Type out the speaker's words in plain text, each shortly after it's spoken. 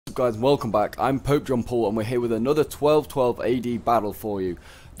up guys, welcome back. I'm PopeJohnPaul and we're here with another 1212 AD battle for you.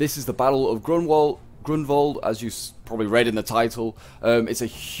 This is the Battle of Grunwald, as you probably read in the title. It's a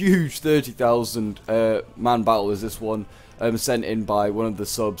huge 30,000 man battle is this one, sent in by one of the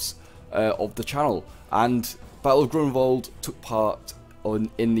subs of the channel. And Battle of Grunwald took part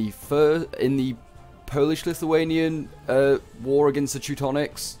in the Polish-Lithuanian war against the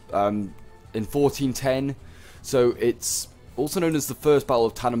Teutonics in 1410. So it's also known as the First Battle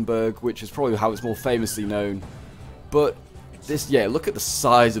of Tannenberg, which is probably how it's more famously known. But this, yeah, look at the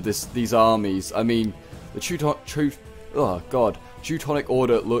size of these armies. I mean, the Teutonic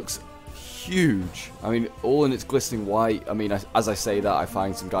Order looks huge. I mean, all in its glistening white. I mean, as I say that, I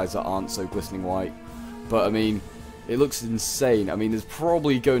find some guys that aren't so glistening white. But I mean, it looks insane. I mean, there's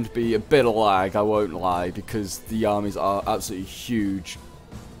probably going to be a bit of lag, I won't lie, because the armies are absolutely huge.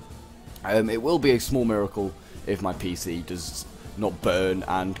 It will be a small miracle if my PC does not burn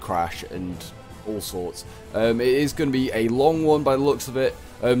and crash and all sorts. It is going to be a long one by the looks of it,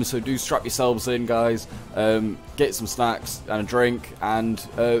 so do strap yourselves in, guys. Get some snacks and a drink and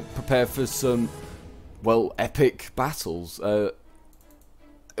prepare for some, well, epic battles. It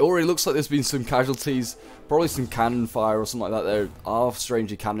already looks like there's been some casualties, probably some cannon fire or something like that. There are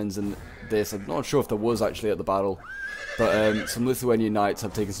strangely cannons in this. I'm not sure if there was actually at the battle. But some Lithuanian knights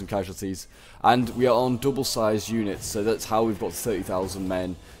have taken some casualties, and we are on double-sized units, so that's how we've got 30,000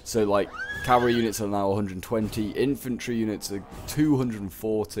 men. So, like, cavalry units are now 120, infantry units are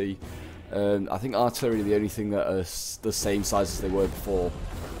 240. I think artillery are the only thing that are the same size as they were before,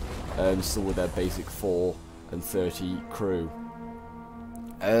 still with their basic 4 and 30 crew.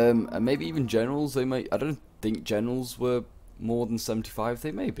 And maybe even generals. They might. I don't think generals were more than 75.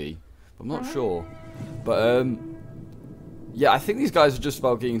 They may be. I'm not sure, but yeah, I think these guys are just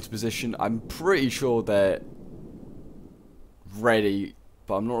about getting into position. I'm pretty sure they're ready,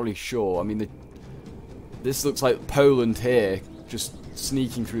 but I'm not really sure. I mean, this looks like Poland here, just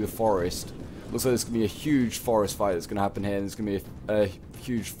sneaking through the forest. Looks like there's going to be a huge forest fight that's going to happen here, and there's going to be a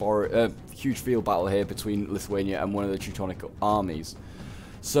huge field battle here between Lithuania and one of the Teutonic armies.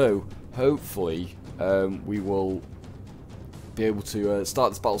 So, hopefully, we will be able to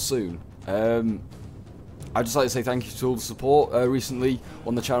start this battle soon. I'd just like to say thank you to all the support recently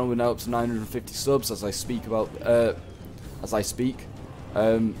on the channel. We're now up to 950 subs as I speak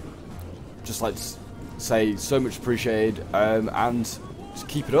just like to say so much appreciated, and just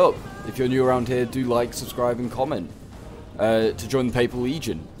keep it up. If you're new around here, do like, subscribe and comment to join the Papal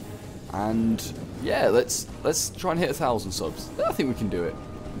Legion. And yeah, let's try and hit 1,000 subs. I think we can do it.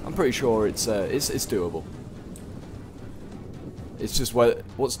 I'm pretty sure it's doable. It's just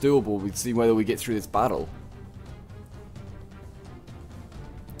what's doable. We'd see whether we get through this battle.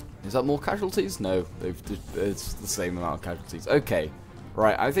 Is that more casualties? No, it's the same amount of casualties. Okay,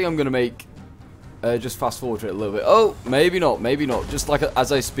 right. I think I'm gonna make just fast forward it a little bit. Oh, maybe not. Maybe not. Just like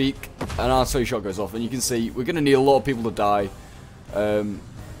as I speak, an artillery shot goes off, and you can see we're gonna need a lot of people to die to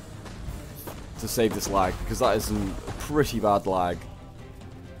save this lag, because that is some pretty bad lag.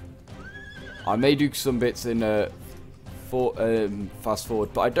 I may do some bits in fast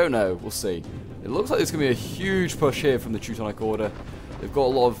forward, but I don't know. We'll see. It looks like there's gonna be a huge push here from the Teutonic Order. They've got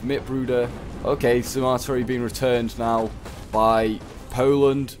a lot of Mitbruder. Okay, some artillery being returned now by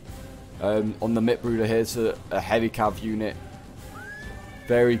Poland on the Mitbruder here to a heavy cav unit.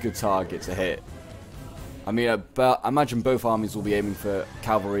 Very good target to hit. I mean, I imagine both armies will be aiming for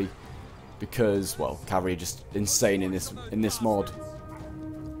cavalry because, well, cavalry are just insane in this mod.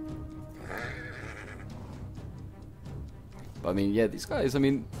 But, I mean, yeah, these guys, I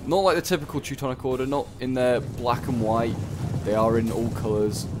mean, not like the typical Teutonic Order, not in their black and white. They are in all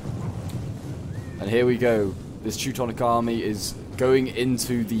colours. And here we go. This Teutonic army is going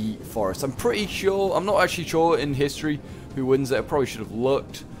into the forest. I'm pretty sure, I'm not actually sure in history who wins it. I probably should have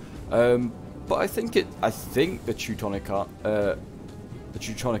looked. But I think the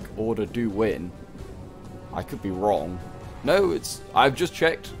Teutonic Order do win. I could be wrong. No, I've just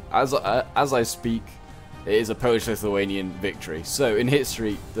checked as I speak. It is a Polish-Lithuanian victory. So, in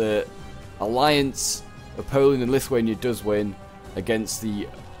history, the alliance of Poland and Lithuania does win against the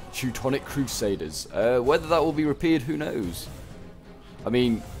Teutonic Crusaders. Whether that will be repeated, who knows? I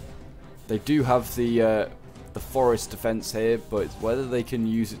mean, they do have the forest defense here, but whether they can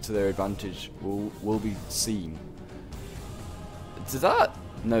use it to their advantage will be seen. Did that?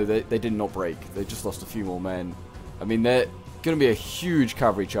 No, they did not break. They just lost a few more men. I mean, they're going to be a huge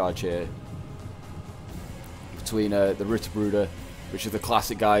cavalry charge here between the Ritterbruder, which are the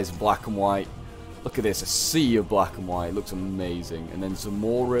classic guys in black and white. Look at this, a sea of black and white. It looks amazing. And then some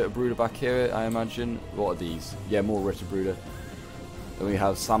more Ritterbruder back here, I imagine. What are these? Yeah, more Ritterbruder. Then we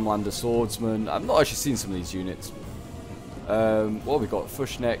have Samlander Swordsman. I've not actually seen some of these units. What have we got?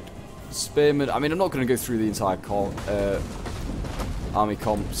 Fushnecht Spearman. I mean, I'm not going to go through the entire army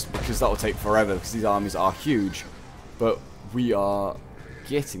comps because that will take forever because these armies are huge. But we are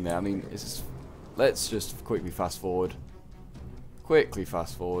getting there. I mean, let's just quickly fast forward. Quickly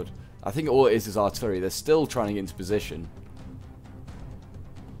fast forward. I think all it is artillery. They're still trying to get into position.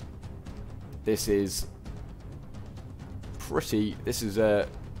 This is pretty. This is going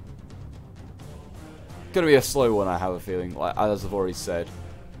to be a slow one, I have a feeling, like, as I've already said.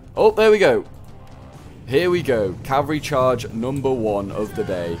 Oh, there we go. Here we go. Cavalry charge number 1 of the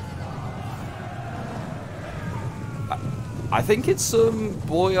day. I think it's some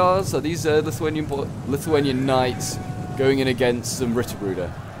boyars. Are these Lithuanian knights going in against some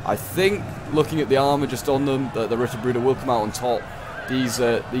Ritterbruder? I think, looking at the armor just on them, that the Ritterbruder will come out on top. These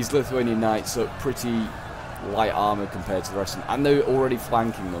Lithuanian knights look pretty light armor compared to the rest of them, and they're already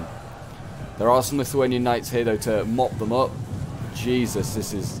flanking them. There are some Lithuanian knights here though to mop them up. Jesus,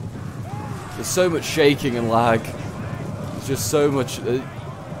 there's so much shaking and lag. There's just so much.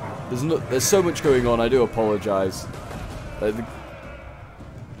 There's so much going on. I do apologise.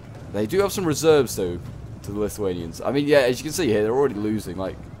 They do have some reserves though to the Lithuanians. I mean, yeah, as you can see here, they're already losing.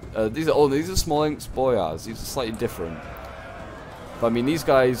 Like these are Smolensk boyars. These are slightly different. But I mean, these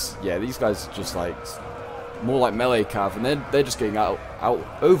guys, yeah, these guys are just like more like melee cav, and they're just getting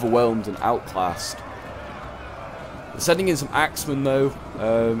overwhelmed and outclassed. They're sending in some axemen though.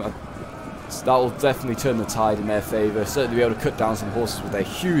 So that will definitely turn the tide in their favour. Certainly be able to cut down some horses with their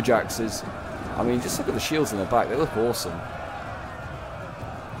huge axes. I mean, just look at the shields in their back. They look awesome.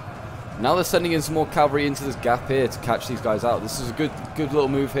 Now they're sending in some more cavalry into this gap here to catch these guys out. This is a good little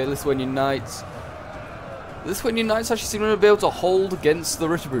move here. Lithuanian Knights. Lithuanian Knights actually seem to be able to hold against the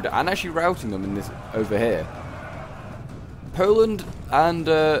Ritterbruder and actually routing them in this over here. Poland and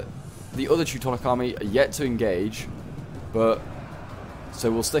the other Teutonic army are yet to engage, but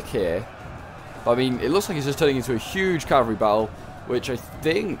so we'll stick here. But I mean, it looks like it's just turning into a huge cavalry battle, which I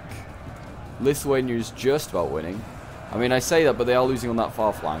think Lithuania is just about winning. I mean, I say that, but they are losing on that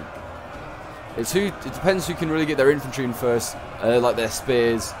far flank. It depends who can really get their infantry in first, like their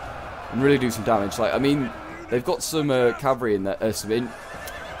spears, and really do some damage. Like, I mean, they've got some cavalry in there.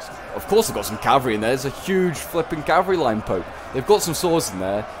 Of course, they've got some cavalry in there. There's a huge flipping cavalry line poke. They've got some swords in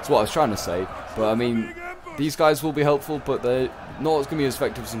there. That's what I was trying to say. But I mean, these guys will be helpful, but they're not going to be as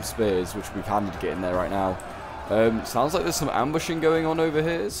effective as some spears, which we've handed to get in there right now. Sounds like there's some ambushing going on over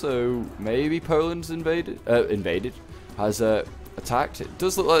here, so maybe Poland's has attacked. It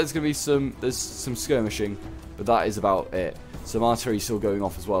does look like there's going to be some skirmishing, but that is about it. Some artillery still going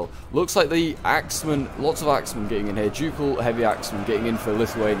off as well. Looks like the axemen, lots of axemen getting in here. Ducal heavy axemen getting in for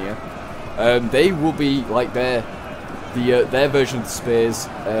Lithuania. They will be like their version of the spears.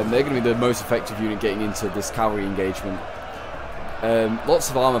 They're going to be the most effective unit getting into this cavalry engagement. Lots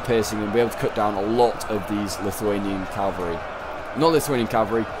of armor piercing and be able to cut down a lot of these Lithuanian cavalry. Not Lithuanian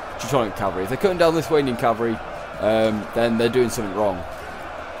cavalry, Teutonic cavalry. If they're cutting down Lithuanian cavalry, then they're doing something wrong.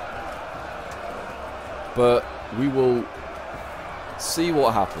 But we will see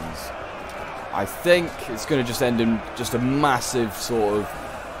what happens. I think it's going to just end in just a massive sort of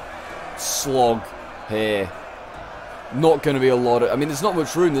slog here. Not going to be a lot of... I mean, there's not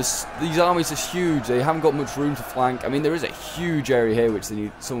much room. These armies are huge. They haven't got much room to flank. I mean, there is a huge area here which they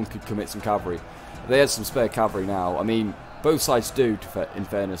need. Someone could commit some cavalry. They had some spare cavalry now. I mean, both sides do, in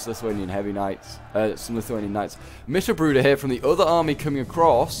fairness. Lithuanian heavy knights. Some Lithuanian knights. Ritterbruder here from the other army coming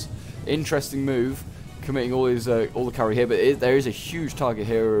across. Interesting move. Committing all the cavalry here. But there is a huge target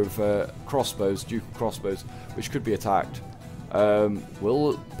here of crossbows, ducal crossbows, which could be attacked.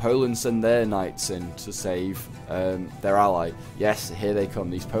 Will Poland send their knights in to save their ally? Yes, here they come,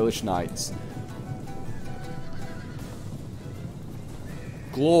 these Polish knights.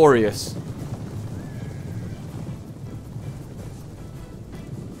 Glorious.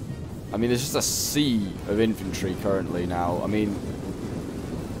 I mean, there's just a sea of infantry currently now. I mean,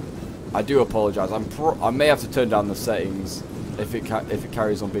 I do apologise. I may have to turn down the settings if it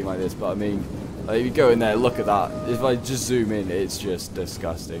carries on being like this, but I mean, if you go in there, look at that. If I just zoom in, it's just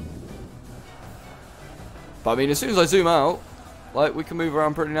disgusting. But I mean, as soon as I zoom out, like, we can move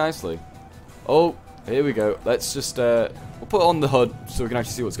around pretty nicely. Oh, here we go. Let's just, we'll put it on the HUD so we can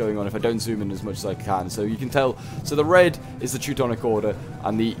actually see what's going on if I don't zoom in as much as I can. So you can tell, so the red is the Teutonic Order,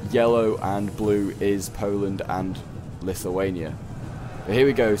 and the yellow and blue is Poland and Lithuania. But here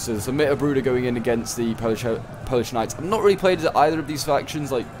we go. So there's a Ritterbruder going in against the Polish Knights. I've not really played either of these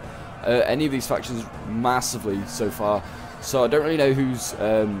factions, like, any of these factions massively so far, so I don't really know who's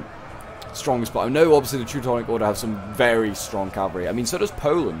strongest, but I know obviously the Teutonic Order have some very strong cavalry. I mean, so does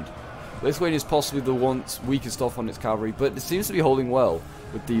Poland. Lithuania is possibly the one weakest off on its cavalry, but it seems to be holding well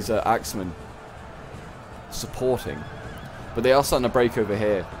with these axemen supporting. But they are starting to break over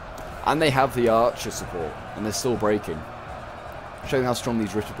here. And they have the archer support, and they're still breaking. Showing how strong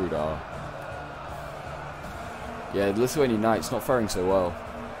these Ritterbrüder are. Yeah, the Lithuanian Knights not faring so well.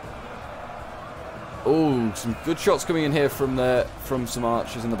 Oh, some good shots coming in here from some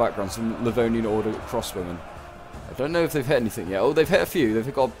archers in the background, some Livonian Order crossbowmen. I don't know if they've hit anything yet. Oh, they've hit a few.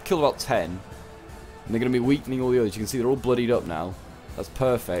 They've killed about 10. And they're going to be weakening all the others. You can see they're all bloodied up now. That's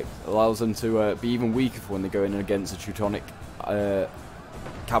perfect. Allows them to be even weaker for when they go in against the Teutonic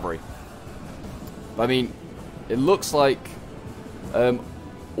cavalry. But, I mean, it looks like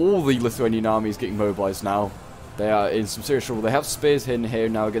all the Lithuanian army is getting mobilized now. They are in some serious trouble. They have spears hidden here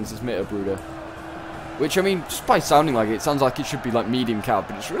now against this Ritterbrüder. Which, I mean, just by sounding like it sounds like it should be like medium cav,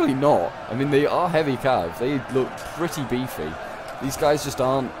 but it's really not. I mean, they are heavy cav. They look pretty beefy. These guys just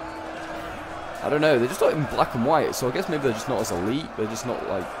aren't, I don't know, they're just not in black and white, so I guess maybe they're just not as elite. They're just not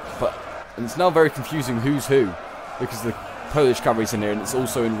like, but, and it's now very confusing who's who, because the Polish cavalry's in here and it's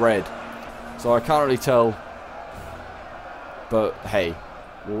also in red. So I can't really tell, but hey,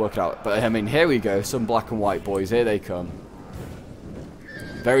 we'll work it out. But I mean, here we go, some black and white boys, here they come.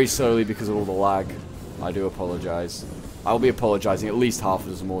 Very slowly because of all the lag. I do apologise. I'll be apologising at least half a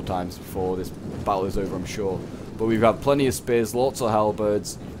dozen more times before this battle is over, I'm sure. But we've had plenty of spears, lots of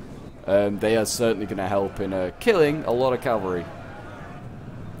halberds. They are certainly going to help in killing a lot of cavalry.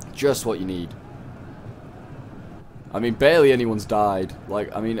 Just what you need. I mean, barely anyone's died.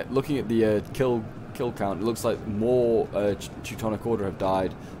 Like, I mean, looking at the kill count, it looks like more Teutonic Order have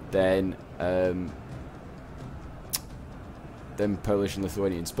died than Polish and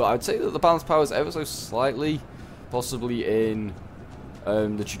Lithuanians. But I'd say that the balance power is ever so slightly, possibly in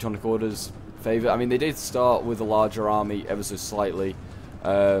the Teutonic Order's favour. I mean, they did start with a larger army ever so slightly.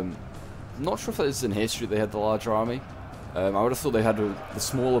 I'm not sure if that is in history they had the larger army. I would have thought they had the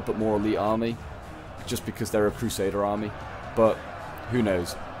smaller but more elite army, just because they're a Crusader army. But who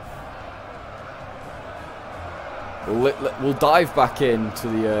knows? We'll dive back into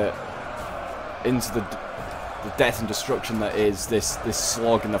the death and destruction that is this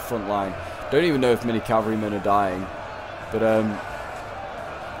slog in the front line. Don't even know if many cavalrymen are dying, but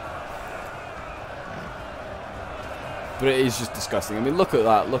it is just disgusting. I mean, look at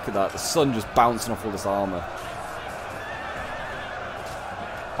that, look at that. The sun just bouncing off all this armor.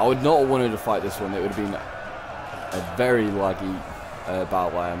 I would not have wanted to fight this one. It would have been a very laggy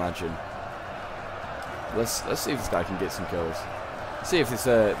battle, I imagine. Let's see if this guy can get some kills. Let's see if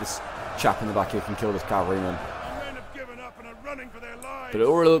this chap in the back here can kill this cavalryman. But it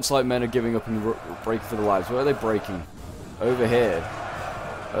already looks like men are giving up and breaking for their lives. Where are they breaking? Over here.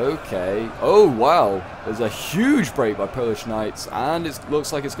 Okay. Oh, wow. There's a huge break by Polish Knights. And it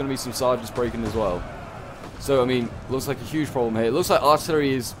looks like it's going to be some sergeants breaking as well. So, I mean, looks like a huge problem here. It looks like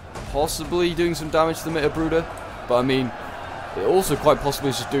artillery is possibly doing some damage to the Ritterbrüder. But, I mean, it also quite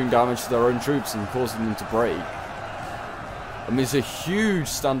possibly is just doing damage to their own troops and causing them to break. I mean, it's a huge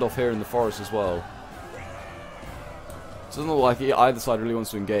standoff here in the forest as well. It doesn't look like either side really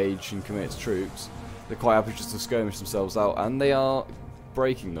wants to engage and commit its troops. They're quite happy just to skirmish themselves out, and they are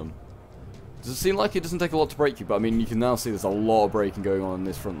breaking them. Does it seem like it doesn't take a lot to break you? But I mean, you can now see there's a lot of breaking going on in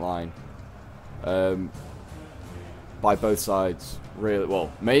this front line. By both sides, really.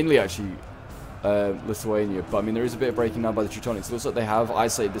 Well, mainly actually Lithuania, but I mean there is a bit of breaking now by the Teutonics. It looks like they have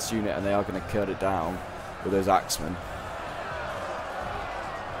isolated this unit, and they are going to cut it down with those axemen.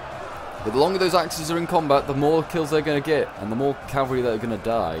 But the longer those axes are in combat, the more kills they're going to get, and the more cavalry that are going to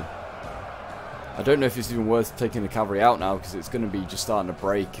die. I don't know if it's even worth taking the cavalry out now, because it's going to be just starting to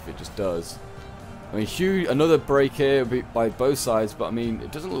break if it just does. I mean, another break here by both sides, but I mean,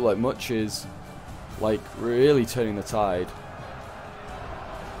 it doesn't look like much is, like, really turning the tide.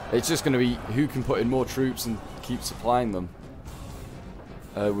 It's just going to be who can put in more troops and keep supplying them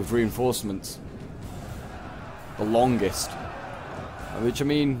with reinforcements the longest. Which, I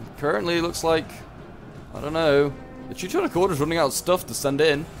mean, currently it looks like, I don't know, the Teutonic Order's running out of stuff to send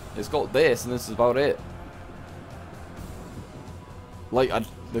in. It's got this, and this is about it. Like,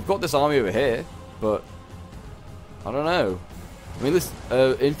 they've got this army over here, but I don't know. I mean,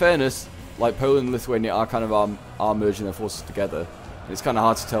 in fairness, like, Poland and Lithuania are kind of are merging their forces together. It's kind of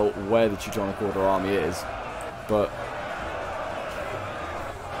hard to tell where the Teutonic Order army is, but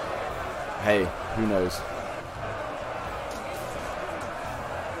hey, who knows?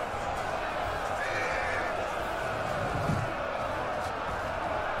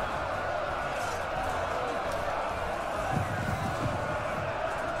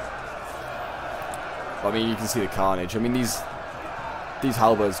 I mean, you can see the carnage. I mean, these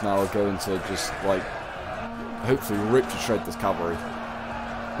halberds now are going to just, like, hopefully rip to shred this cavalry.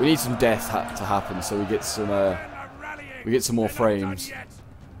 We need some death to happen so we get some more frames.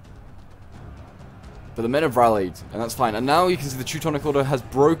 But the men have rallied, and that's fine. And now you can see the Teutonic Order has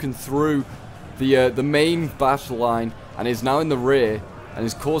broken through the main battle line and is now in the rear and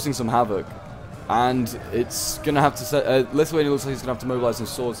is causing some havoc. And it's going to have to set... Lithuania looks like he's going to have to mobilize some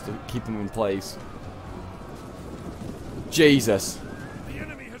swords to keep them in place. Jesus. The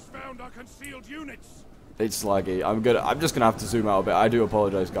enemy has found our concealed units. It's laggy. I'm just going to have to zoom out a bit. I do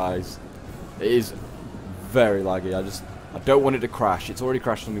apologize, guys. It is very laggy. I don't want it to crash. It's already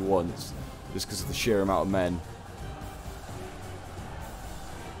crashed on me once. Just because of the sheer amount of men.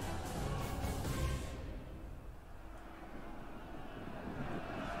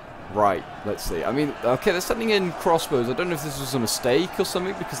 Right, let's see. I mean, okay, they're sending in crossbows. I don't know if this was a mistake or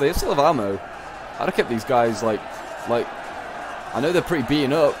something, because they still have ammo. I'd have kept these guys, like, I know they're pretty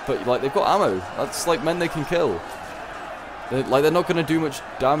beaten up, but, like, they've got ammo. That's, like, men they can kill. They're not going to do much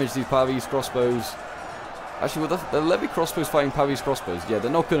damage, these Pavese crossbows. Actually, with the Levy crossbows fighting Pavese crossbows, yeah, they're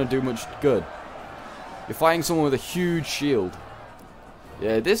not going to do much good. You're fighting someone with a huge shield.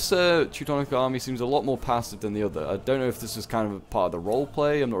 Yeah, this Teutonic army seems a lot more passive than the other. I don't know if this is kind of a part of the role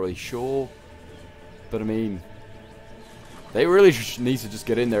play. I'm not really sure. But, I mean, they really need to just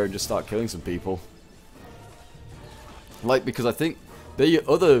get in there and just start killing some people. Like, because I think the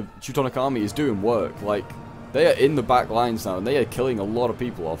other Teutonic army is doing work. Like, they are in the back lines now, and they are killing a lot of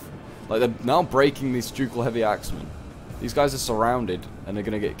people off. Like, they're now breaking these Ducal Heavy Axemen. These guys are surrounded, and they're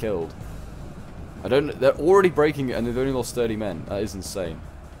going to get killed. They're already breaking it, and they've only lost 30 men. That is insane.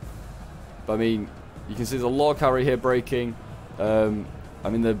 But, I mean, you can see there's a lot of cavalry here breaking. I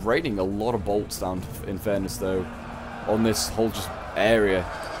mean, they're raining a lot of bolts down, in fairness, though, on this whole just area.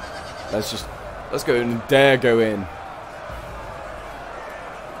 Let's go and dare go in.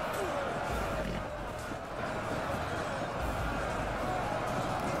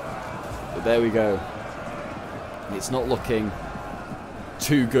 But there we go. It's not looking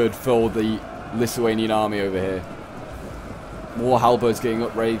too good for the Lithuanian army over here. More halberds getting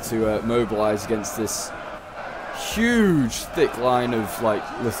up ready to mobilize against this huge thick line of like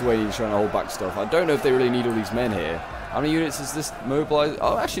Lithuanians trying to hold back stuff. I don't know if they really need all these men here. How many units is this mobilized?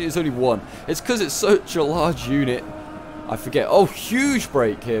 Oh, actually it's only one. It's because it's such a large unit. I forget. Oh, huge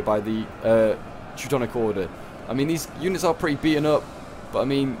break here by the Teutonic Order. I mean, these units are pretty beaten up, but I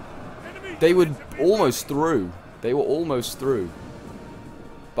mean, they were almost through. They were almost through.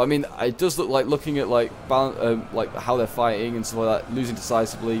 But I mean, it does look like, looking at like how they're fighting and stuff like that, losing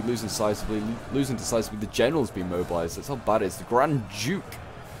decisively. The general's been mobilized. That's how bad it is. The Grand Duke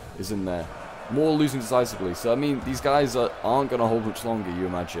is in there. More losing decisively. So I mean, these guys aren't going to hold much longer, you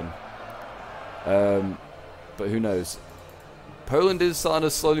imagine. But who knows? Poland is starting to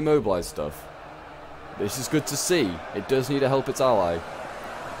slowly mobilize stuff. This is good to see. It does need to help its ally.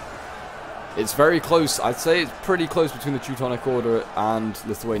 It's very close. I'd say it's pretty close between the Teutonic Order and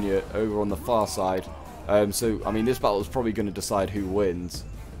Lithuania over on the far side. So, I mean, this battle is probably going to decide who wins.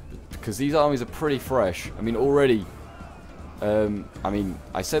 Because these armies are pretty fresh. I mean, already... I mean,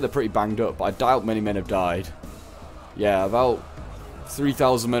 I say they're pretty banged up, but I doubt many men have died. Yeah, about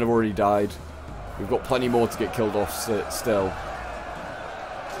 3,000 men have already died. We've got plenty more to get killed off still.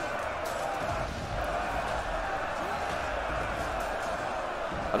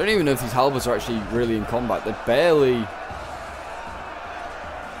 I don't even know if these halberds are actually really in combat. They're barely...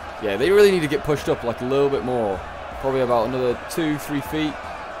 Yeah, they really need to get pushed up like a little bit more. Probably about another 2-3 feet.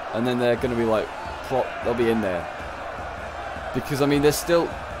 And then they're going to be like... They'll be in there. Because, I mean, they're still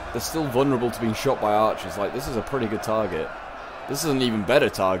vulnerable to being shot by archers. Like, this is a pretty good target. This is an even better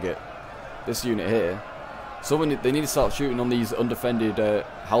target. This unit here. They need to start shooting on these undefended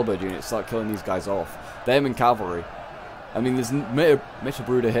halberd units. Start killing these guys off. Them and cavalry. I mean, this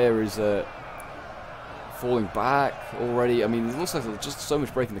Mittelbruder here is falling back already. I mean, it looks like there's just so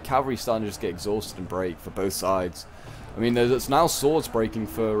much breaking. The cavalry's starting to just get exhausted and break for both sides. I mean, there's now swords breaking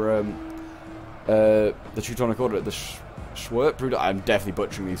for the Teutonic Order. The Schwertbruder. I'm definitely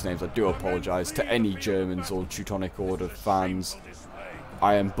butchering these names. I do apologize to any Germans or Teutonic Order fans.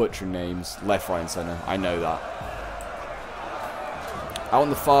 I am butchering names left, right, and center. I know that. Out on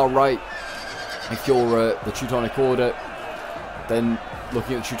the far right, if you're the Teutonic Order, then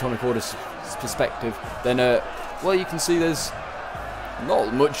looking at the Teutonic Order's perspective, then well, you can see there's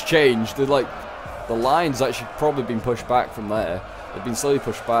not much change. The line's actually probably been pushed back from there. They've been slowly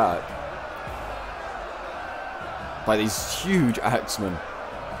pushed back by these huge axemen.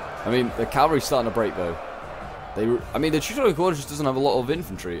 I mean, the cavalry's starting to break though. I mean, the Teutonic Order just doesn't have a lot of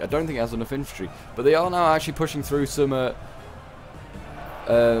infantry. I don't think it has enough infantry. But they are now actually pushing through some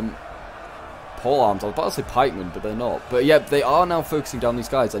pole arms. I was about to say pikemen, but they're not. But yeah, they are now focusing down these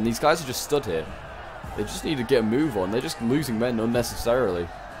guys, and these guys are just stood here. They just need to get a move on. They're just losing men unnecessarily.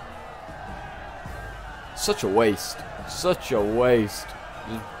 Such a waste. Such a waste.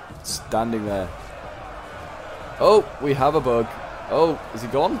 Just standing there. Oh, we have a bug. Oh, is he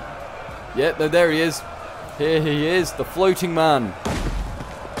gone? Yeah, no, there he is. Here he is, the floating man.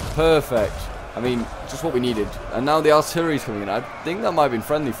 Perfect. I mean, just what we needed. And now the artillery's coming in. I think that might have been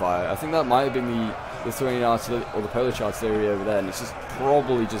friendly fire. I think that might have been the Lithuanian artillery or the Polish artillery over there, and it's just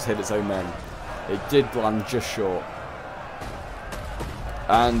probably just hit its own men. It did land just short.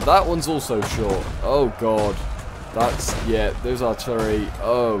 And that one's also short. Oh god. That's, yeah, those artillery.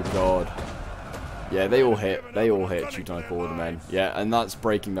 Oh god. Yeah, they all hit Teutonic Order men. Yeah, and that's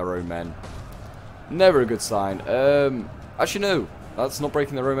breaking their own men. Never a good sign. Actually no, that's not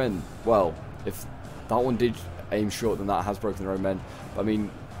breaking their own men. Well, if that one did aim short, then that has broken their own men. But, I mean,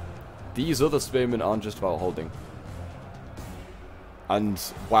 these other spearmen aren't just about holding. And,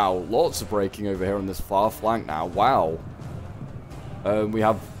 wow, lots of breaking over here on this far flank now. Wow. We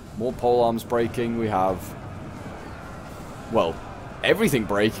have more pole arms breaking. We have, well, everything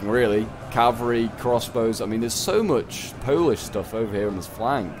breaking, really. Cavalry, crossbows. I mean, there's so much Polish stuff over here on this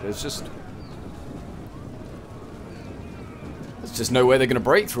flank. There's just no way they're going to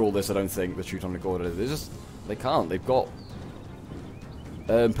break through all this, I don't think, the Teutonic Order. They can't. They've got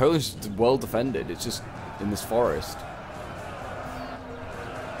Poland is well defended. It's just in this forest.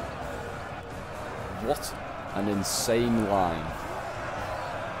 What an insane line.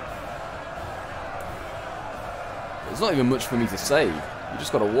 There's not even much for me to say. You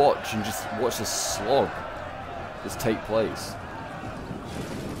just got to watch and just watch this slog just take place.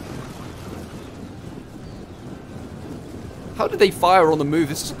 How did they fire on the move?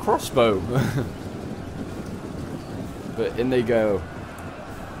 This is a crossbow. But in they go.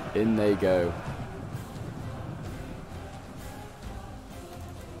 In they go.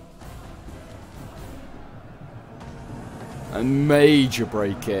 A major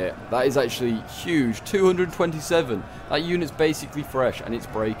break here. That is actually huge. 227. That unit's basically fresh and it's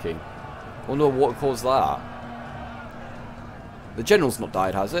breaking. I wonder what caused that. The general's not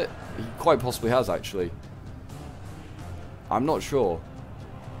died, has it? He quite possibly has, actually. I'm not sure.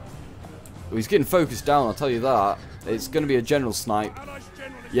 Well, he's getting focused down, I'll tell you that. It's going to be a general snipe.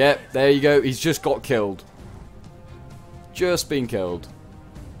 Yep, there you go. He's just got killed. Just been killed.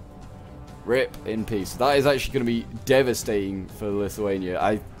 Rip in peace. That is actually going to be devastating for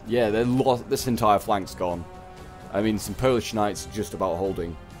Lithuania. Yeah, they're lost. This entire flank's gone. I mean, some Polish knights just about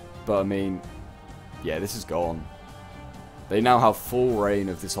holding. But, I mean, yeah, this is gone. They now have full reign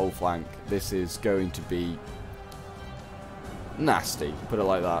of this whole flank. This is going to be nasty, put it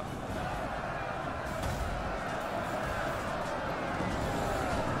like that.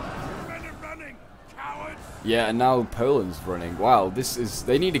 Yeah, and now Poland's running. Wow, this is...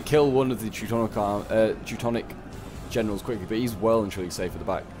 They need to kill one of the Teutonic generals quickly, but he's well and truly safe at the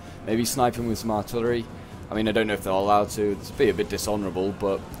back. Maybe snipe him with some artillery. I mean, I don't know if they're allowed to. This would be a bit dishonourable,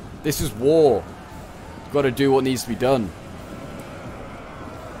 but this is war. You've got to do what needs to be done.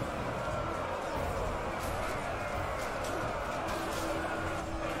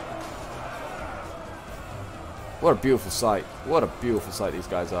 What a beautiful sight. What a beautiful sight these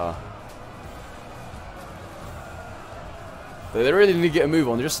guys are. They really need to get a move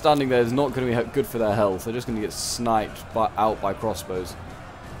on. They're just standing there. It's not going to be good for their health. They're just going to get sniped out by crossbows.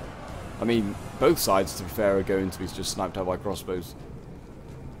 I mean, both sides, to be fair, are going to be just sniped out by crossbows.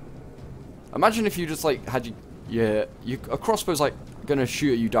 Imagine if you just, like, had a crossbow's, like, going to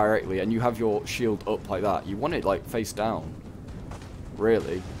shoot at you directly and you have your shield up like that. You want it, like, face down.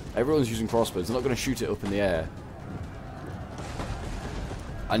 Really. Everyone's using crossbows. They're not going to shoot it up in the air.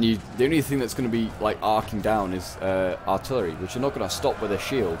 And the only thing that's going to be, like, arcing down is artillery, which are not going to stop with their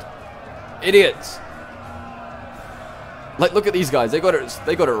shield. Idiots! Like, look at these guys. They got it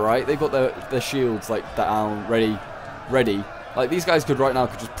right. They got their shields, like, down, ready. Like, these guys could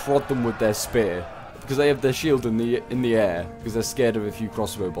just prod them with their spear, because they have their shield in the air, because they're scared of a few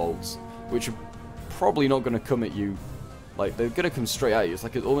crossbow bolts, which are probably not going to come at you. Like, they're going to come straight at you. It's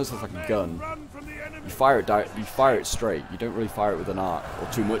like, it almost looks like a gun. You fire it straight. You don't really fire it with an arc,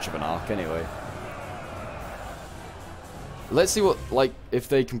 or too much of an arc anyway. Let's see what, like, if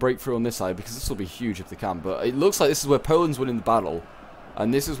they can break through on this side, because this will be huge if they can. But it looks like this is where Poland's winning the battle,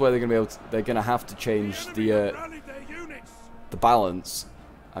 and this is where they're gonna have to change the balance.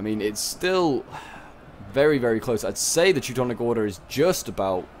 I mean, it's still very, very close. I'd say the Teutonic Order is just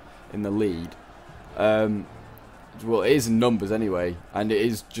about in the lead. well, it is in numbers anyway, and it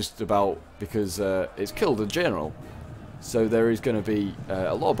is just about because it's killed a general. So there is going to be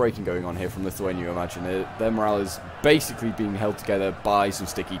a lot of breaking going on here from Lithuania, I imagine. Their morale is basically being held together by some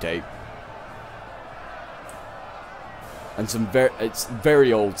sticky tape. And it's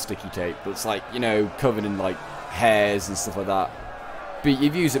very old sticky tape, but it's like, you know, covered in like hairs and stuff like that. But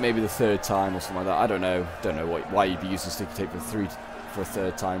you've used it maybe the third time or something like that. I don't know. Don't know why you'd be using sticky tape for a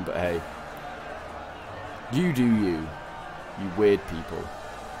third time, but hey. You do you weird people.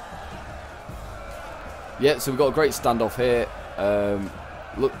 Yeah, so we've got a great standoff here.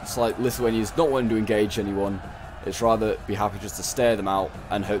 Looks like Lithuania's not wanting to engage anyone. It's rather be happy just to stare them out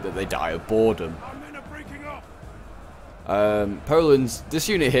and hope that they die of boredom. Poland's, this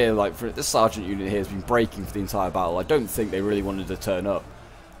unit here, like this sergeant unit here, has been breaking for the entire battle. I don't think they really wanted to turn up.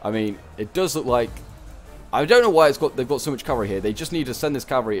 I mean, it does look like, I don't know why they've got so much cavalry here. They just need to send this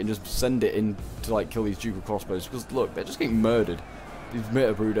cavalry and just send it in to like kill these ducal crossbows, because look, they're just getting murdered. These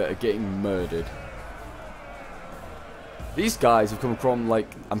Mitterbruder are getting murdered. These guys have come from, like,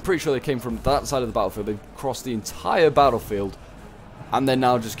 I'm pretty sure they came from that side of the battlefield. They've crossed the entire battlefield, and they're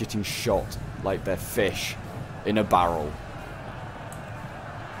now just getting shot like they're fish in a barrel.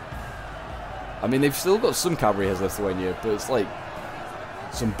 I mean, they've still got some cavalry as Lithuania, but it's like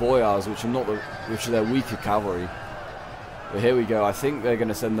some boyars, which are their weaker cavalry. But here we go. I think they're going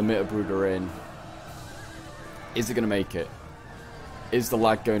to send the Mitterbruder in. Is it going to make it? Is the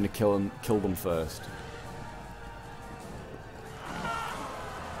lag going to kill them first?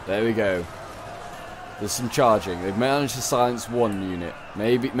 There we go. There's some charging. They've managed to silence one unit.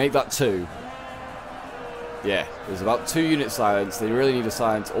 Maybe make that two. Yeah, there's about 2 units silenced. They really need to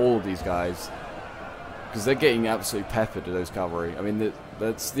silence all of these guys, because they're getting absolutely peppered to those cavalry. I mean,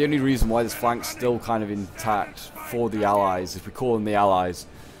 that's the only reason why this flank's still kind of intact for the Allies, if we call them the Allies,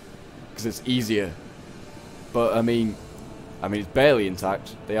 because it's easier. But I mean, it's barely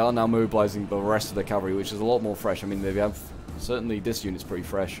intact. They are now mobilizing the rest of the cavalry, which is a lot more fresh. I mean, they have certainly this unit's pretty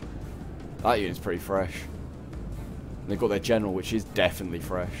fresh. That unit's pretty fresh. And they've got their general, which is definitely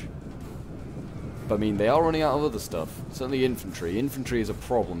fresh. But I mean, they are running out of other stuff. Certainly infantry. Infantry is a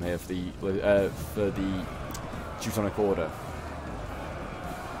problem here for the Teutonic Order.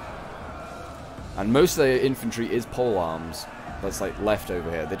 And most of their infantry is pole arms. That's like left over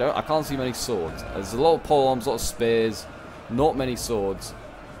here. I can't see many swords. There's a lot of pole arms, a lot of spears, not many swords.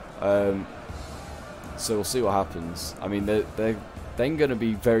 So we'll see what happens. I mean, they're then going to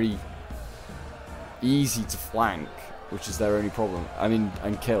be very easy to flank, which is their only problem. I mean,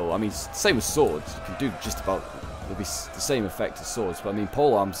 and kill. I mean, same with swords. You can do just about, it'll be the same effect as swords. But I mean,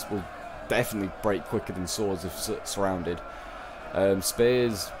 pole arms will definitely break quicker than swords if surrounded.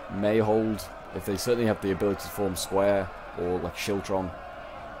 Spears may hold, if they certainly have the ability to form square, or like Schiltron.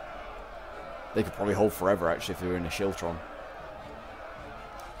 They could probably hold forever, actually, if they were in a Schiltron.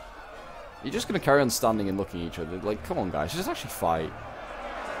 You're just going to carry on standing and looking at each other. Like, come on, guys, just actually fight.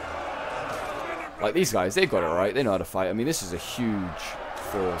 Like, these guys, they've got it right. They know how to fight. I mean, this is a huge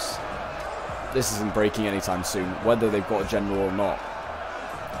force. This isn't breaking anytime soon, whether they've got a general or not.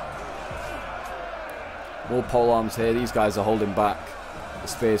 More pole arms here. These guys are holding back the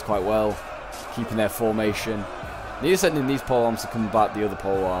spears quite well, keeping their formation. Need to send in these pole arms to combat the other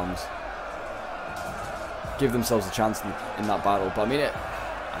pole arms. Give themselves a chance in that battle. But I mean,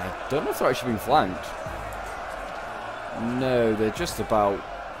 I don't know if they're actually being flanked. No, they're just about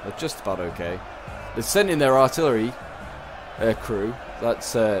okay. They've sent in their artillery crew.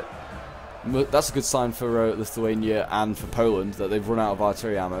 That's a good sign for Lithuania and for Poland, that they've run out of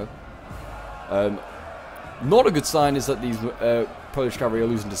artillery ammo. Not a good sign is that these Polish cavalry are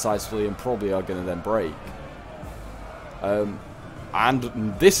losing decisively and probably are going to then break.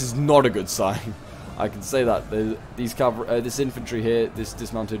 And this is not a good sign. I can say that. This infantry here, this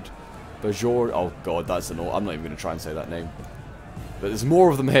dismounted Bajor. Oh god, that's an. I'm not even going to try and say that name. But there's more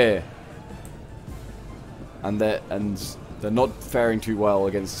of them here, and they're not faring too well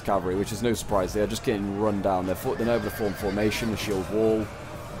against this cavalry, which is no surprise. They are just getting run down. They're not able to form formation, a shield wall,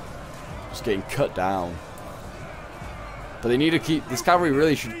 just getting cut down. But they need to keep, this cavalry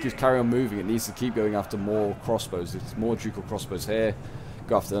really should just carry on moving. It needs to keep going after more crossbows. There's more ducal crossbows here.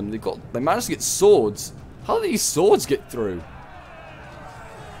 Go after them. They managed to get swords. How did these swords get through?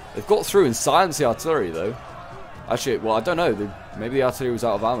 They've got through and silenced the artillery though. Actually, well, I don't know. Maybe the artillery was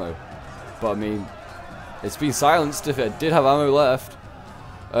out of ammo. But I mean, it's been silenced if it did have ammo left.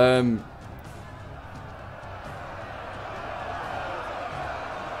 But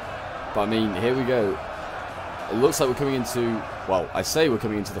I mean, here we go. It looks like we're coming into, well, I say we're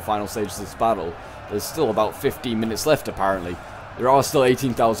coming into the final stages of this battle. There's still about 15 minutes left, apparently. There are still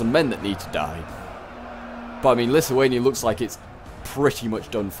 18,000 men that need to die. But I mean, Lithuania looks like it's pretty much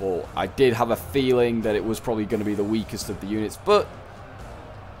done for. I did have a feeling that it was probably going to be the weakest of the units, but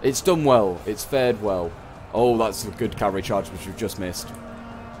it's done well. It's fared well. Oh, that's a good cavalry charge, which we've just missed.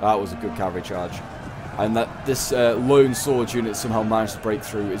 That was a good cavalry charge. And that this lone sword unit somehow managed to break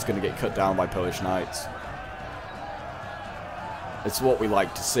through is going to get cut down by Polish knights. It's what we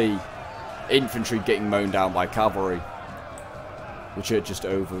like to see. Infantry getting mown down by cavalry, which are just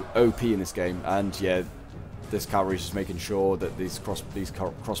over OP in this game. And yeah, this cavalry is just making sure that these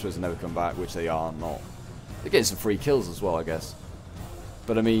crossbows never come back, which they are not. They're getting some free kills as well, I guess.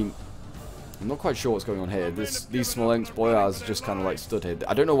 But I mean, I'm not quite sure what's going on here. These Smolensk boyars just kind of like stood here.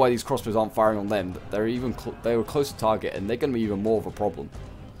 I don't know why these crossbows aren't firing on them. They were close to target, and they're going to be even more of a problem.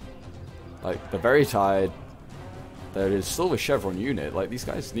 Like, they're very tired. There is still a chevron unit. Like, these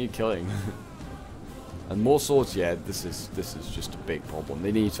guys need killing. And more swords, yeah, this is just a big problem.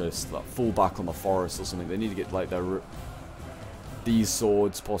 They need to like, fall back on the forest or something. They need to get like these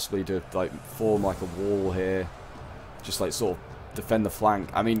swords possibly to like form like a wall here, just like sort of defend the flank.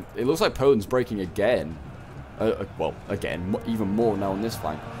 I mean, it looks like Poland's breaking again. Well, again, even more now on this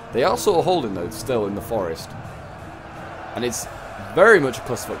flank. They are sort of holding though, still in the forest, and it's very much a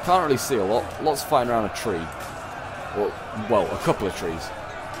clusterfuck. Can't really see a lot. Lots fighting around a tree, or well, a couple of trees.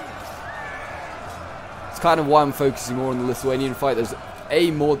 Kind of why I'm focusing more on the Lithuanian fight. There's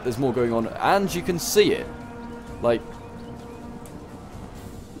more going on, and you can see it, like.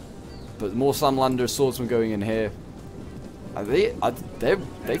 But more Samlander swordsmen going in here. And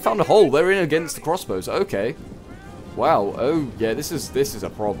they found a hole. They're in against the crossbows. Okay, wow. Oh yeah, this is a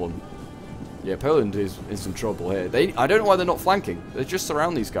problem. Yeah, Poland is in some trouble here. I don't know why they're not flanking. They just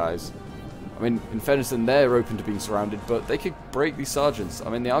surround these guys. I mean, in fairness, then they're open to being surrounded, but they could break these sergeants. I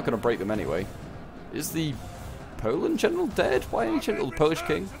mean, they are going to break them anyway. Is the Poland general dead by any chance? Or the Polish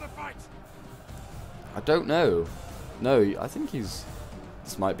king? I don't know. No, I think this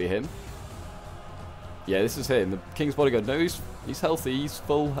might be him. Yeah, this is him. The king's bodyguard. No, he's healthy. He's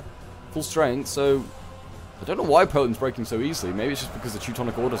full strength. So I don't know why Poland's breaking so easily. Maybe it's just because the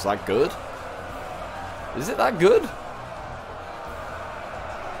Teutonic Order's that good. Is it that good?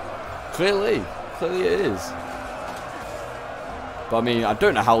 Clearly it is. But I mean, I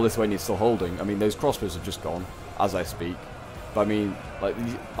don't know how Lithuania's still holding. I mean, those crossbows have just gone as I speak. But I mean, like,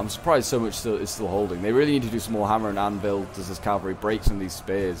 I'm surprised so much is still holding. They really need to do some more hammer and anvil as this cavalry breaks some of these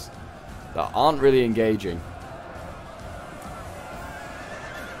spears that aren't really engaging.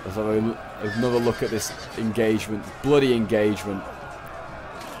 Let's have another look at this engagement, bloody engagement.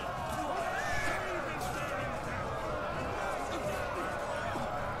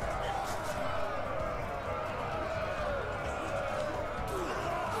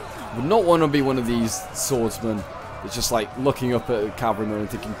 Would not want to be one of these swordsmen that's just like looking up at a cavalryman and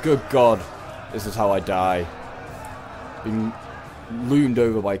thinking, good God, this is how I die. Being loomed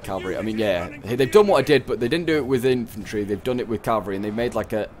over by cavalry. I mean, yeah, they've done what I did, but they didn't do it with infantry. They've done it with cavalry, and they've made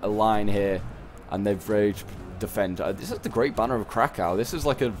like a line here, and they've ready to defend. This is the Great Banner of Krakow. This is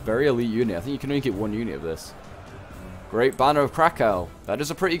like a very elite unit. I think you can only get one unit of this. Great Banner of Krakow. That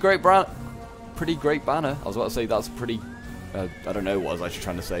is a pretty great banner. I was about to say that's a pretty... I don't know what I was actually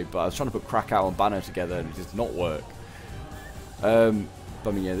trying to say, but I was trying to put Krakow and Banner together and it did not work. But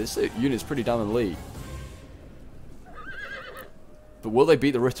I mean, yeah, this unit's pretty damn elite. But will they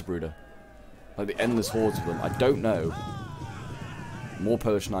beat the Ritterbruder? Like the endless hordes of them? I don't know. More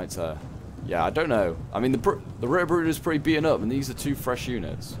Polish knights there. Yeah, I don't know. I mean, the Ritterbruder is pretty beaten up, and these are two fresh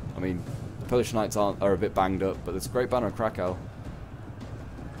units. I mean, the Polish knights are a bit banged up, but there's a Great Banner of Krakow.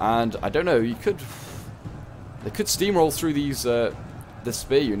 And I don't know, they could steamroll through these the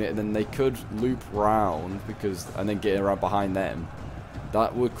spear unit, and then they could loop round and then get around behind them.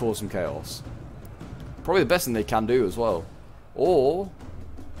 That would cause some chaos. Probably the best thing they can do as well. Or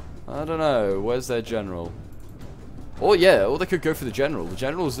I don't know, where's their general? Or yeah, or they could go for the general. The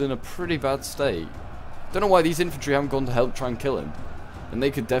general's in a pretty bad state. Don't know why these infantry haven't gone to help try and kill him. And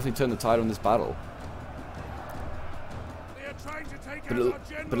they could definitely turn the tide on this battle. But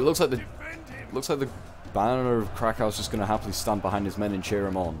it looks like the Banner of Krakow is just going to happily stand behind his men and cheer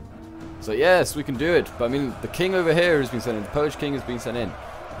him on. So yes, we can do it. But I mean, the king over here has been sent in. The Polish king has been sent in.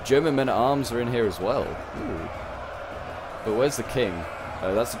 German men-at-arms are in here as well. Ooh. But where's the king?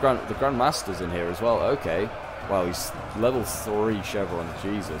 That's the Grand Master's in here as well. Okay. Wow, he's level 3 chevron.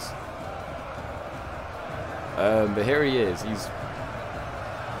 Jesus. But here he is. He's...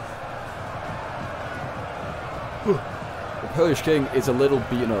 The Polish king is a little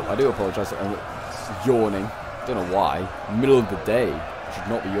beaten up. I do apologise. I'm yawning. Don't know why. Middle of the day. Should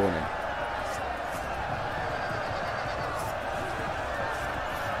not be yawning.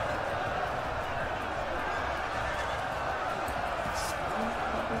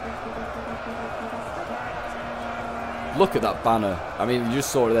 look at that banner. I mean, you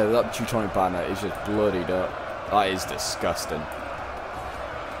just saw it there. That Teutonic banner is just bloodied up. That is disgusting.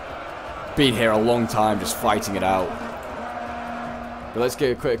 Been here a long time just fighting it out. But let's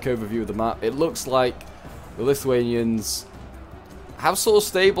get a quick overview of the map. It looks like the Lithuanians have sort of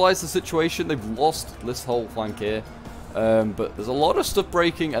stabilized the situation. They've lost this whole flank here. But there's a lot of stuff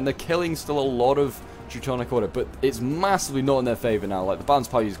breaking, and they're killing still a lot of Teutonic Order. But it's massively not in their favor now. Like, the balance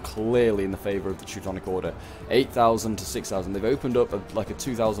power is clearly in the favor of the Teutonic Order. 8,000 to 6,000. They've opened up like a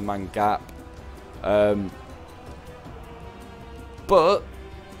 2,000 man gap. But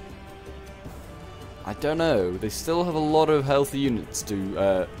I don't know. They still have a lot of healthy units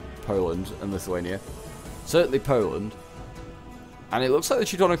to Poland and Lithuania. Certainly Poland. And it looks like the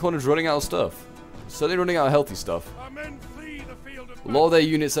Teutonic Order is running out of stuff. Certainly running out of healthy stuff. A lot of their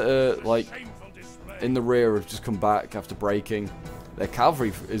units that are like in the rear have just come back after breaking. Their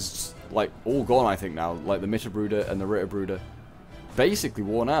cavalry is like all gone, I think, now. Like the Mitterbruder and the Ritterbruder. Basically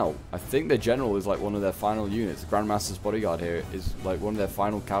worn out. I think their general is like one of their final units. The Grand Master's bodyguard here is like one of their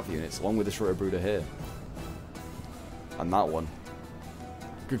final cavalry units, along with this Ritterbruder here. And that one.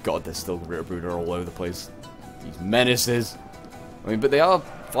 Good God, there's still Ritterbruder all over the place. These menaces. I mean, but they are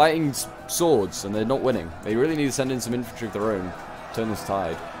fighting swords, and they're not winning. They really need to send in some infantry of their own. Turn this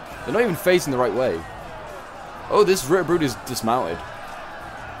tide. They're not even facing the right way. Oh, this Ritterbruder is dismounted.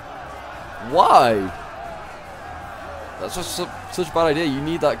 Why? That's just such a bad idea. You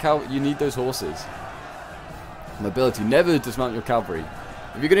need that you need those horses. Mobility. Never dismount your cavalry.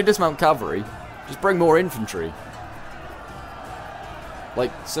 If you're going to dismount cavalry, just bring more infantry.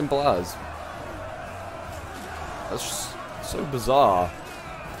 Like, simple as. That's just so bizarre.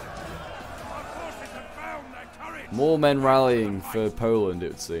 More men rallying for Poland, it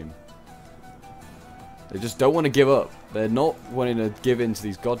would seem. They just don't want to give up. They're not wanting to give in to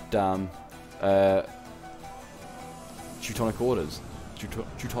these goddamn Teutonic orders.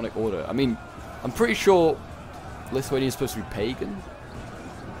 Teutonic Order. I mean, I'm pretty sure Lithuania is supposed to be pagan.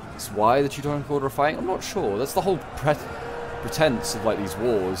 That's why the Teutonic Order are fighting. I'm not sure. That's the whole pretense of like these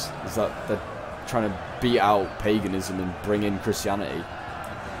wars, is that they're trying to beat out paganism and bring in Christianity.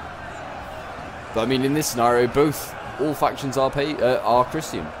 But I mean, in this scenario, all factions are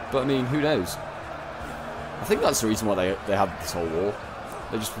Christian. But I mean, who knows? I think that's the reason why they have this whole war.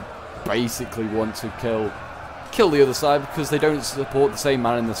 They just basically want to kill the other side because they don't support the same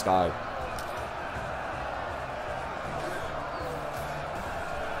man in the sky.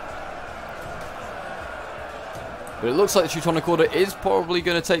 But it looks like the Teutonic Order is probably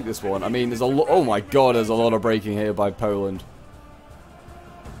going to take this one. I mean, there's a lot. Oh my God, there's a lot of breaking here by Poland.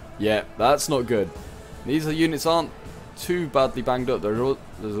 Yeah, that's not good. These units aren't too badly banged up. There's a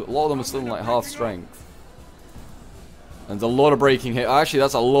lot of them are still in like half strength. And there's a lot of breaking here. Actually,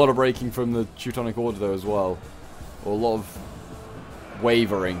 that's a lot of breaking from the Teutonic Order though as well. Or a lot of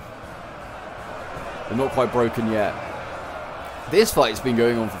wavering. They're not quite broken yet. This fight's been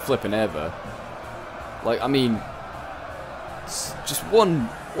going on for flipping ever. Like, I mean, just one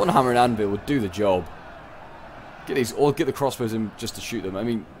hammer and anvil would do the job. Get these, or get the crossbows in just to shoot them. I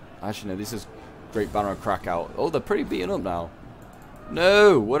mean, actually no, this is Great Banner of Krakow. Oh, they're pretty beaten up now.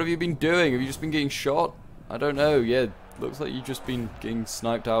 No, what have you been doing? Have you just been getting shot? I don't know. Yeah, looks like you've just been getting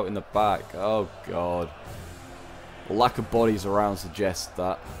sniped out in the back. Oh God. The lack of bodies around suggests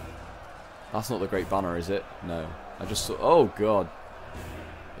that. That's not the Great Banner, is it? No. I just saw. Oh God.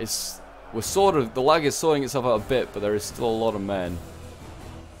 We're sort of, the lag is sorting itself out a bit, but there is still a lot of men.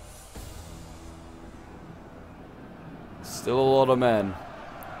 Still a lot of men.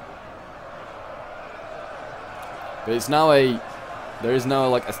 But it's now there is now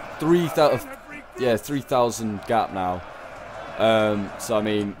like a 3,000 gap now. So I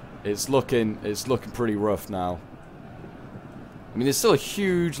mean, it's looking pretty rough now. I mean, there's still a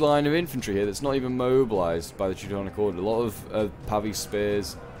huge line of infantry here that's not even mobilized by the Teutonic Order. A lot of Pavy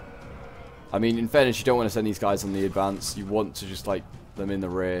spears. I mean, in fairness, you don't want to send these guys on the advance. You want to just like them in the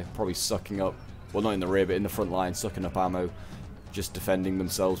rear, probably sucking up. Well, not in the rear, but in the front line, sucking up ammo, just defending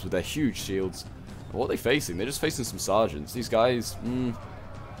themselves with their huge shields. What are they facing? They're just facing some sergeants. These guys,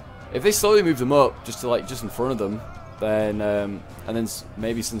 if they slowly move them up, just in front of them, then and then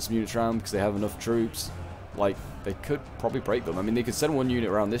maybe send some units around because they have enough troops, like they could probably break them. I mean, they could send one unit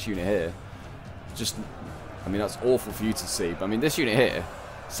around this unit here. Just, I mean, that's awful for you to see. But I mean, this unit here,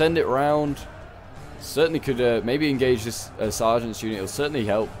 send it round. Certainly could maybe engage this sergeant's unit. It'll certainly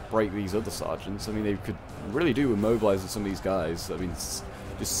help break these other sergeants. I mean, they could really do with mobilizing some of these guys. I mean, it's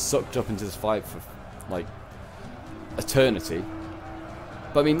just sucked up into this fight for like eternity.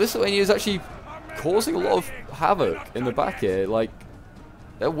 But I mean, Lithuania is actually causing a lot of havoc in the back here. Like,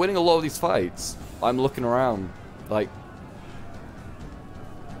 they're winning a lot of these fights. I'm looking around. Like,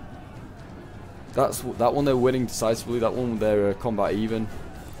 that one they're winning decisively. That one they're combat even.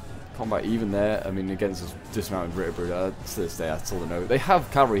 Combat even there. I mean, against this dismounted Ritterbrud, to this day, that's all I know. They have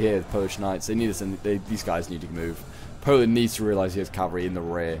cavalry here, the Polish Knights. They need this, and these guys need to move. Poland needs to realise he has cavalry in the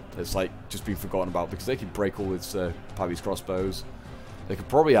rear. It's like just been forgotten about because they could break all this Pavi's crossbows. They could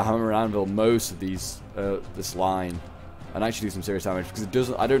probably hammer and anvil most of these this line and actually do some serious damage because it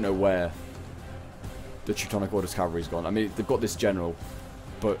doesn't. I don't know where the Teutonic Order's cavalry's gone. I mean, they've got this general,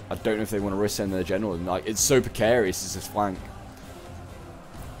 but I don't know if they want to risk sending their general. And like, it's so precarious as this flank.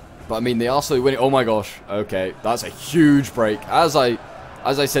 But I mean, they are slowly winning. Oh my gosh. Okay, that's a huge break. As I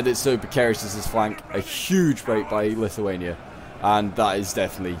said, it's so precarious as this flank. A huge break by Lithuania, and that is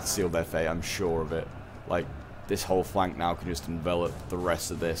definitely sealed their fate. I'm sure of it. Like, this whole flank now can just envelop the rest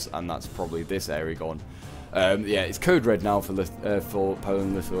of this, and that's probably this area gone. Yeah, it's code red now for Poland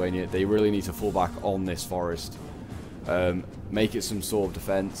and Lithuania. They really need to fall back on this forest. Make it some sort of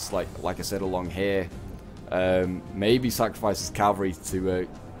defense, like I said, along here. Maybe sacrifice his cavalry to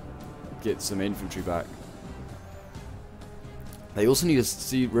get some infantry back. They also need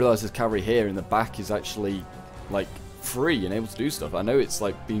to realize this cavalry here in the back is actually like free and able to do stuff. I know it's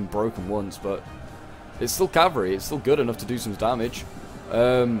like been broken once, but it's still cavalry. It's still good enough to do some damage.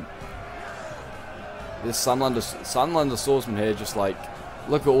 This Sandlander swordsman here, just like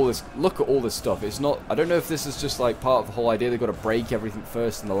look at all this stuff. It's not. I don't know if this is just like part of the whole idea. They've got to break everything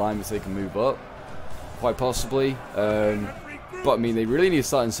first in the line before they can move up. Quite possibly. But I mean, they really need to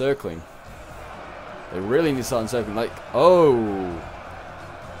start encircling. They really need to start encircling. Like, oh,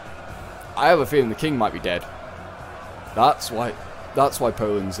 I have a feeling the king might be dead. That's why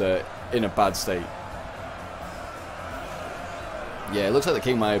Poland's in a bad state. Yeah, it looks like the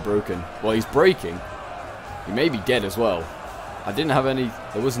king might have broken. Well, he's breaking. He may be dead as well. I didn't have any.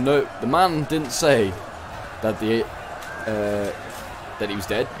 There was no. The man didn't say that that he was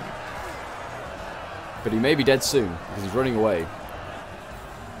dead. But he may be dead soon because he's running away.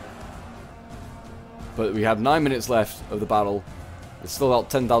 But we have 9 minutes left of the battle. There's still about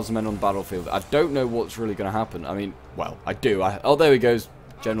 10,000 men on the battlefield. I don't know what's really going to happen. I mean, well, I do. Oh, there he goes.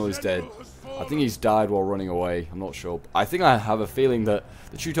 General is dead. I think he's died while running away. I'm not sure. I think I have a feeling that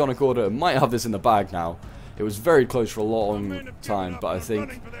the Teutonic Order might have this in the bag now. It was very close for a long time, but I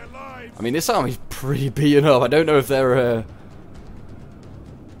think... I mean, this army's pretty beaten up. I don't know if they're...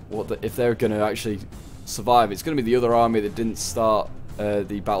 if they're going to actually survive. It's going to be the other army that didn't start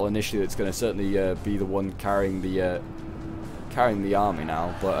the battle initially that's going to certainly be the one carrying the army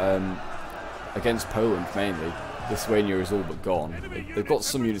now. But against Poland mainly, Lithuania is all but gone. They've got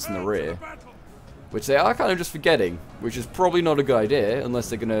some units in the rear, which they are kind of just forgetting, which is probably not a good idea unless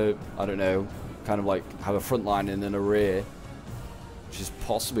they're going to, I don't know, kind of like have a front line and then a rear, which is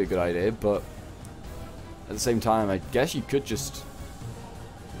possibly a good idea, but at the same time, I guess you could just...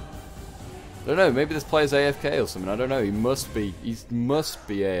 I don't know, maybe this player's AFK or something, I don't know, he must be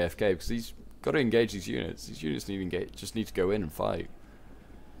AFK, because he's got to engage these units. These units need to engage, just need to go in and fight.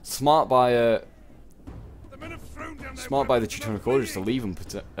 Smart by the Teutonic Order just to leave them,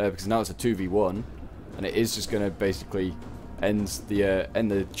 because now it's a 2v1, and it is just going to basically end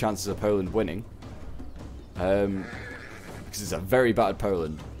the chances of Poland winning, because it's a very battered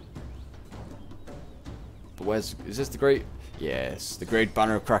Poland. But is this the great? Yes, the Great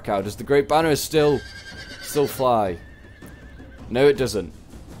Banner of Krakow. Does the Great Banner still fly? No, it doesn't.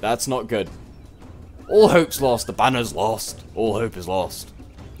 That's not good. All hope's lost. The banner's lost. All hope is lost.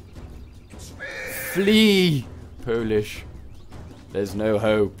 Flee, Polish. There's no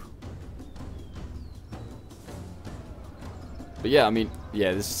hope. But yeah, I mean,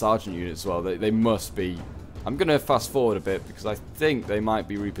 yeah, this is sergeant unit as well. They must be. I'm gonna fast forward a bit because I think they might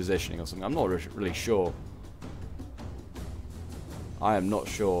be repositioning or something. I'm not really sure. I am not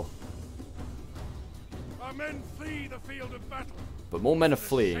sure. Our men flee the field of battle. But more men are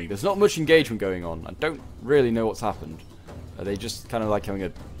fleeing. There's not much engagement going on. I don't really know what's happened. Are they just kind of like having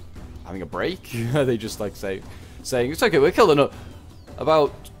a break? Are they just like saying it's okay, we're killed enough.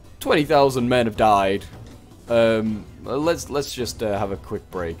 About 20,000 men have died. Let's just have a quick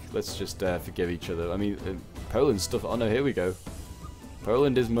break. Let's just forgive each other. I mean, Poland's stuff. Oh no, here we go.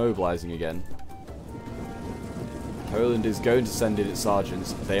 Poland is mobilizing again. Poland is going to send in its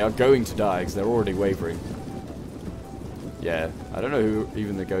sergeants. They are going to die because they're already wavering. Yeah, I don't know who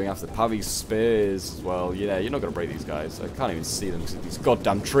even they're going after. Pavi's spears as well. Yeah, you're not going to break these guys. I can't even see them because of these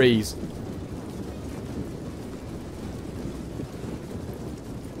goddamn trees.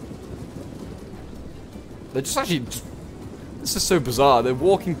 They're just actually... This is so bizarre. They're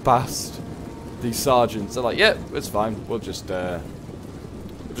walking past these sergeants. They're like, yeah, it's fine. We'll just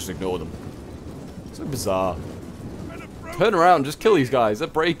ignore them. So bizarre. Turn around, just kill these guys. They're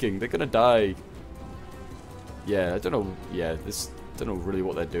breaking. They're gonna die. yeah, I don't know. Yeah, don't know really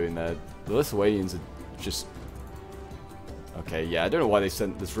what they're doing there. The Lithuanians are just okay. Yeah, I don't know why they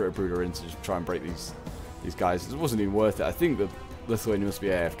sent this Ritter Brooder in to just try and break these guys. It wasn't even worth it. I think the Lithuania must be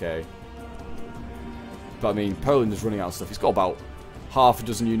AFK. But I mean, Poland is running out of stuff. He's got about half a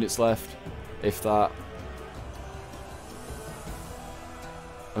dozen units left, if that.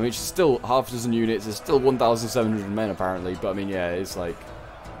 I mean, it's still half a dozen units. There's still 1,700 men apparently. But I mean, yeah, it's like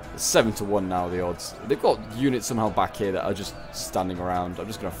it's 7-1 now. The odds. They've got units somehow back here that are just standing around. I'm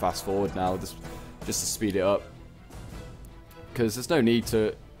just gonna fast forward now, just to speed it up, because there's no need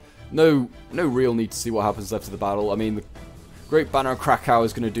to, no real need to see what happens left of the battle. I mean, the Great Banner of Krakow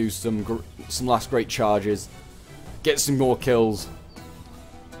is gonna do some last great charges, get some more kills,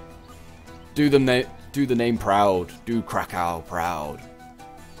 do the name proud, do Krakow proud.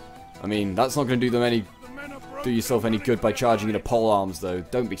 I mean, that's not going to do yourself any good by charging into pole arms, though.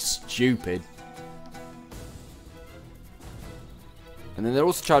 Don't be stupid. And then they're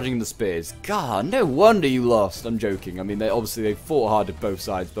also charging in the spears. God, no wonder you lost. I'm joking. I mean, they fought hard at both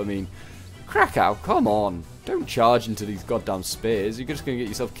sides, but I mean, Krakow, come on. Don't charge into these goddamn spears. You're just going to get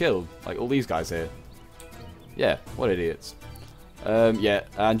yourself killed, like all these guys here. Yeah, what idiots. Yeah,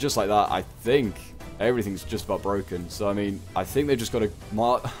 and just like that, I think everything's just about broken. So, I mean, I think they've just got to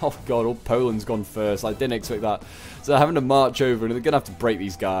march. Oh, God, all Poland's gone first. I didn't expect that. So, having to march over, and they're going to have to break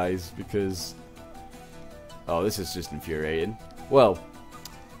these guys because... Oh, this is just infuriating. Well,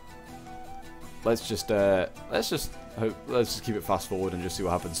 let's just keep it fast forward and just see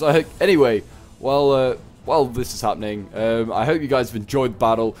what happens. So, anyway, while this is happening, I hope you guys have enjoyed the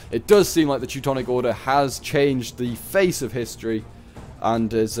battle. It does seem like the Teutonic Order has changed the face of history,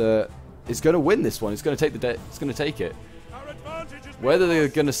 and is going to win this one. It's going to take it's going to take it. Whether they're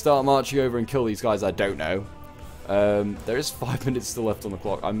going to start marching over and kill these guys, I don't know. There is 5 minutes still left on the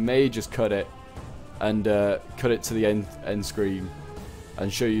clock. I may just cut it and cut it to the end screen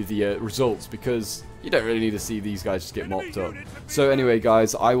and show you the results, because you don't really need to see these guys just get mopped up. So anyway,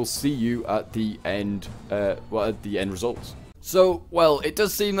 guys, I will see you at the end. At the end results. So, well, it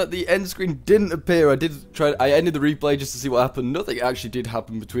does seem that the end screen didn't appear. I ended the replay just to see what happened. Nothing actually did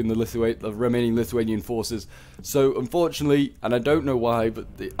happen between the remaining Lithuanian forces. So, unfortunately, and I don't know why, but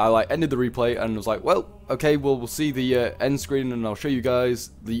I ended the replay and was like, well, okay, well, we'll see the end screen and I'll show you guys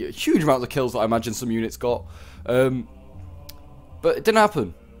the huge amount of kills that I imagine some units got. But it didn't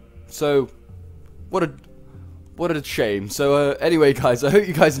happen. So, what a shame. So, anyway, guys, I hope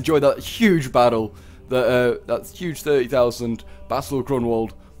you guys enjoyed that huge battle. That's huge 30,000 Battle of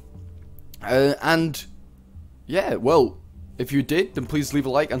Grunwald. And yeah, well, if you did, then please leave a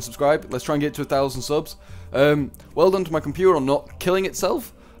like and subscribe. Let's try and get to 1,000 subs. Well done to my computer on not killing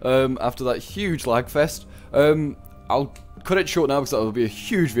itself after that huge lag fest. I'll cut it short now because that will be a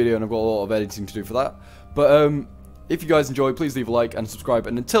huge video and I've got a lot of editing to do for that. But if you guys enjoy, please leave a like and subscribe.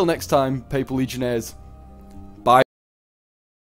 And until next time, Papal Legionnaires,